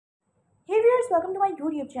viewers, welcome to my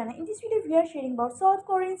YouTube channel. In this video, we are sharing about South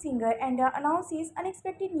Korean singer and announces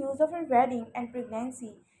unexpected news of her wedding and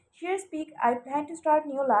pregnancy. She speak, I plan to start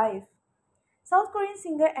new life. South Korean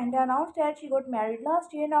singer and announced that she got married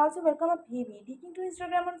last year and also welcomed a baby. Taking to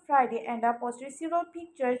Instagram on Friday and posted several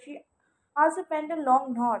pictures, she also penned a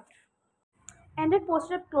long note. And then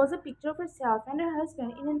posted a close-up picture of herself and her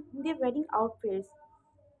husband in their wedding outfits.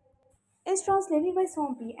 Is translated by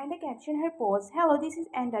Sompi and the caption her post. Hello, this is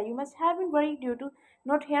Enda. You must have been worried due to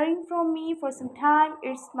not hearing from me for some time.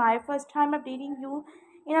 It's my first time updating you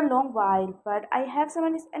in a long while, but I have some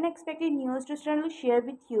unexpected news to suddenly share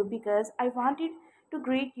with you because I wanted to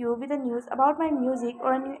greet you with the news about my music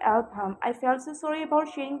or a new album. I felt so sorry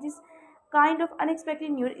about sharing this kind of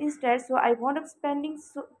unexpected news instead, so I wound up spending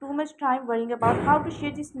too much time worrying about how to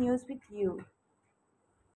share this news with you.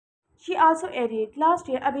 She also added, last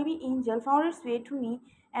year a baby angel found its way to me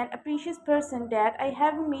and a precious person that I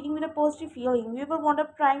have been meeting with a positive feeling. We were wound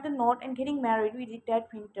up trying the knot and getting married with it that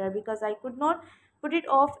winter because I could not put it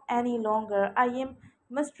off any longer. I am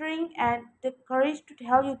mustering and the courage to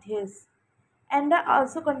tell you this. Enda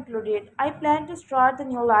also concluded, I plan to start the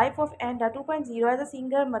new life of Enda 2.0 as a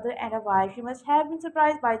single mother and a wife. She must have been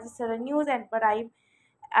surprised by this sudden news, but I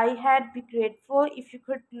had be grateful if you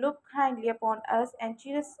could look kindly upon us and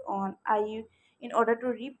cheer us on. In order to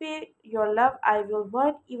repay your love, I will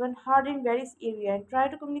work even harder in various areas and try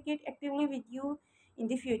to communicate actively with you in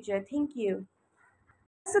the future. Thank you.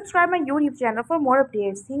 Subscribe my YouTube channel for more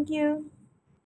updates. Thank you.